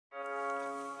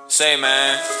say,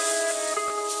 man,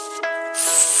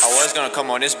 I was gonna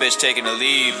come on this bitch taking the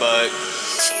lead, but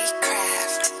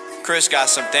Chris got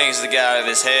some things to get out of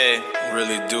his head.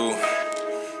 Really do.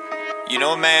 You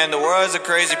know, man, the world's a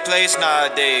crazy place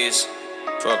nowadays.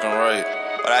 Fucking right.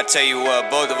 But I tell you what,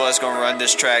 both of us gonna run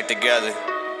this track together.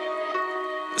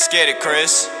 Let's get it,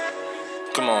 Chris.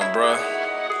 Come on, bruh.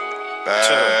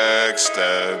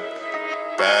 Backstab,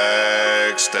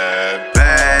 backstab,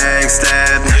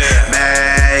 backstab, yeah.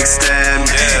 Backstab.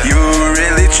 Yeah. You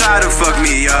really try to fuck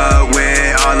me up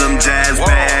with all them jabs. Whoa.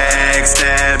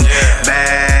 Backstab, Yeah.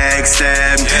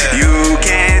 backstab. Yeah. You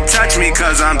can't touch me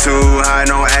cause I'm too high,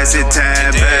 no acid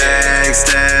tab.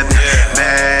 Backstab, Yeah.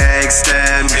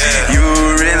 backstab. Yeah. You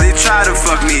really try to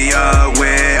fuck me up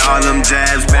with all them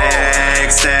jabs.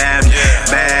 Backstab,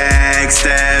 Yeah.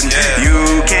 backstab. Yeah.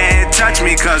 You can't touch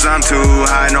me cause I'm too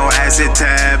high, no acid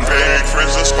tab. fake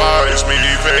friends despise me,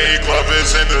 fake love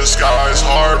is in disguise.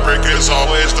 Heartbreak is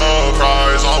always the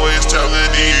prize, always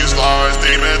telling these lies.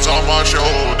 Demons on my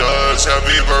shoulders,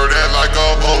 heavy burden like a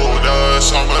boulder.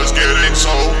 Summer's getting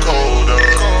so colder.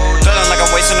 Feeling like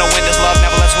I'm wasting the wind, this love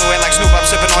never lets me win. Like Snoop, I'm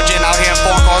sipping on gin out here in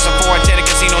foreign cars and foreign tenant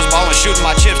casinos, ballin', shooting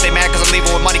my chips. They mad cause I'm leaving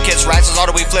with money kits, racks is all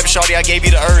that we flip. Shorty, I gave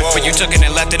you the earth, but you took it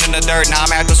and left it in the dirt. Now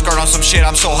I'm at the skirt on some shit,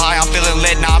 I'm so high, I'm feeling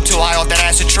lit. Now I'm too high off that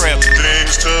acid trip.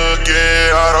 Things to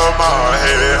get out of my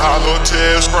head, hollow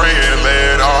tips spraying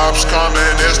lead. Ops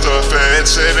coming, it's the fed,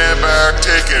 sitting back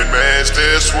taking meds.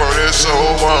 This world is so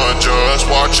unjust,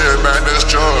 watching madness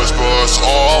just bust,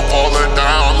 all falling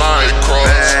down like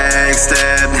crust.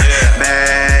 Backstab,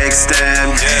 backstab.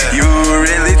 Yeah. You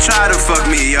really try to fuck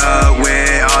me up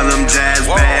with all them jabs.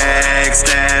 Whoa.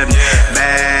 Backstab, Yeah.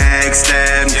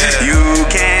 backstab. Yeah. You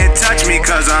can't touch me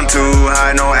cause I'm too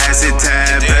high, no acid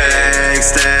tab.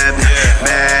 Backstab,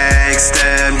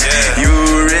 backstab. Yeah. You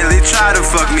really try to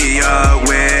fuck me up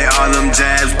with all them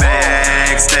jabs.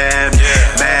 Backstab,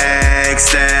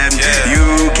 backstab. Yeah.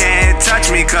 You can't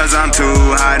touch me cause I'm too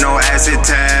high, no acid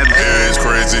tab. Yeah, it's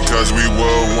crazy cause we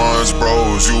were once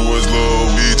bros. You was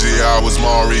Lil Luigi, I was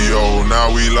Mario.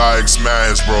 Now we like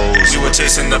Smash Bros. You were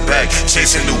chasing the bag,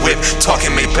 chasing the whip,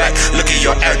 talking me back. Look at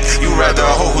your act, you rather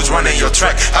a hoe who's running your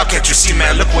track. How can't you see,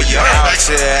 man, look where you're Out at.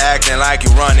 here acting like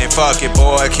you running, fuck it,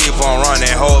 boy, keep on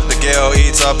running. Hope the girl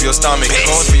eats up your stomach. It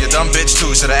goes for your dumb bitch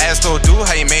too. Should I ask told do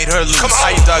how you made her lose? How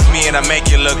you dug me and I make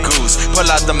you look goose. Pull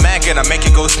out the Mac and I make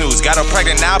you go snooze. Got her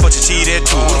pregnant now, but you cheated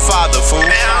too. Who the father, fool? Man,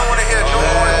 I don't wanna hear no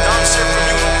more dumb shit from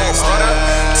you no more, brother.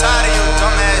 Tired of your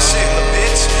dumb ass shit, little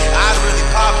bitch. I'd really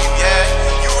pop you,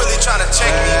 yeah. You really tryna check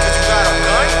me cause you got a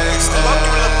gun? Fuck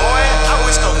you, little boy. I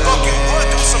wish the fuck you would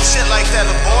do some shit like that,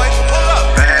 little boy. Pull up.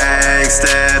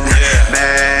 Backstab,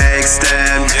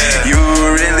 backstab. Yeah. You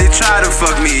really try to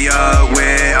fuck me up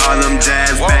with all them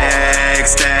jabs. Whoa.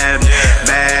 Backstab,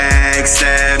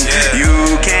 backstab. Yeah.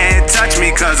 You can't touch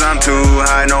me cause I'm too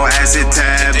high, no acid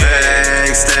tab.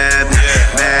 Backstab,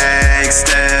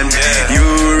 backstab. Yeah. You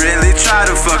really try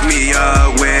to fuck me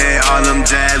up with all them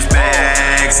jabs.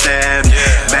 Backstab,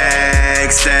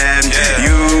 backstab. Yeah.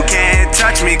 You can't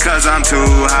touch me cause I'm too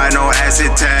high, no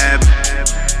acid tab.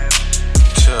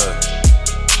 Sure.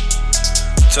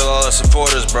 Tell all the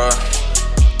supporters, bro.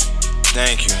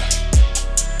 Thank you.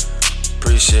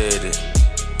 Appreciate it.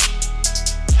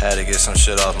 Had to get some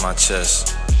shit off my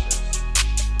chest.